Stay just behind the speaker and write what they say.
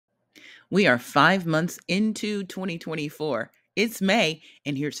We are 5 months into 2024. It's May,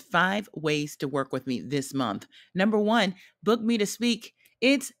 and here's 5 ways to work with me this month. Number one, book me to speak.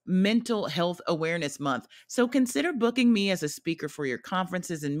 It's Mental Health Awareness Month, so consider booking me as a speaker for your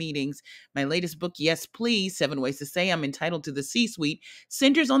conferences and meetings. My latest book, Yes Please, 7 Ways to Say I'm Entitled to the C-Suite,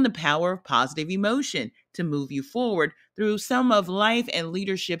 centers on the power of positive emotion to move you forward through some of life and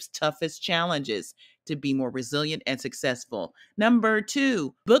leadership's toughest challenges to be more resilient and successful. Number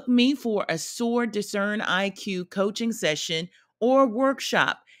two, book me for a Soar Discern IQ coaching session or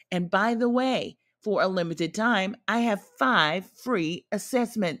workshop. And by the way, for a limited time, I have 5 free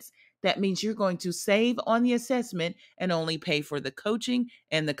assessments. That means you're going to save on the assessment and only pay for the coaching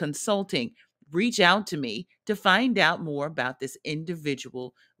and the consulting. Reach out to me to find out more about this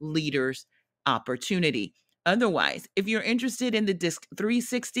individual leader's opportunity. Otherwise, if you're interested in the DISC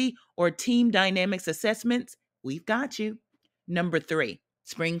 360 or Team Dynamics assessments, we've got you. Number three,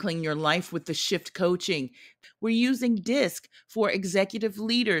 sprinkling your life with the shift coaching. We're using DISC for executive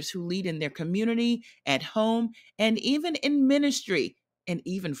leaders who lead in their community, at home, and even in ministry, and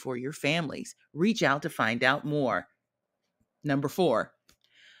even for your families. Reach out to find out more. Number four,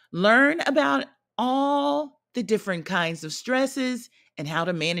 learn about all the different kinds of stresses and how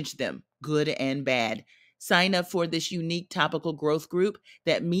to manage them, good and bad. Sign up for this unique topical growth group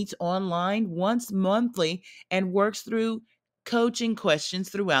that meets online once monthly and works through coaching questions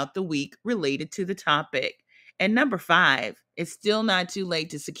throughout the week related to the topic. And number five, it's still not too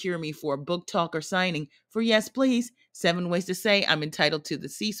late to secure me for a book talk or signing for Yes Please, 7 Ways to Say I'm Entitled to the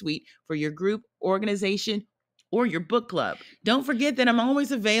C-Suite for your group, organization, or your book club. Don't forget that I'm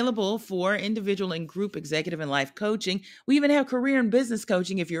always available for individual and group executive and life coaching. We even have career and business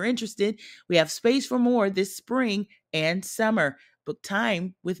coaching if you're interested. We have space for more this spring and summer. Book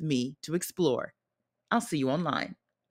time with me to explore. I'll see you online.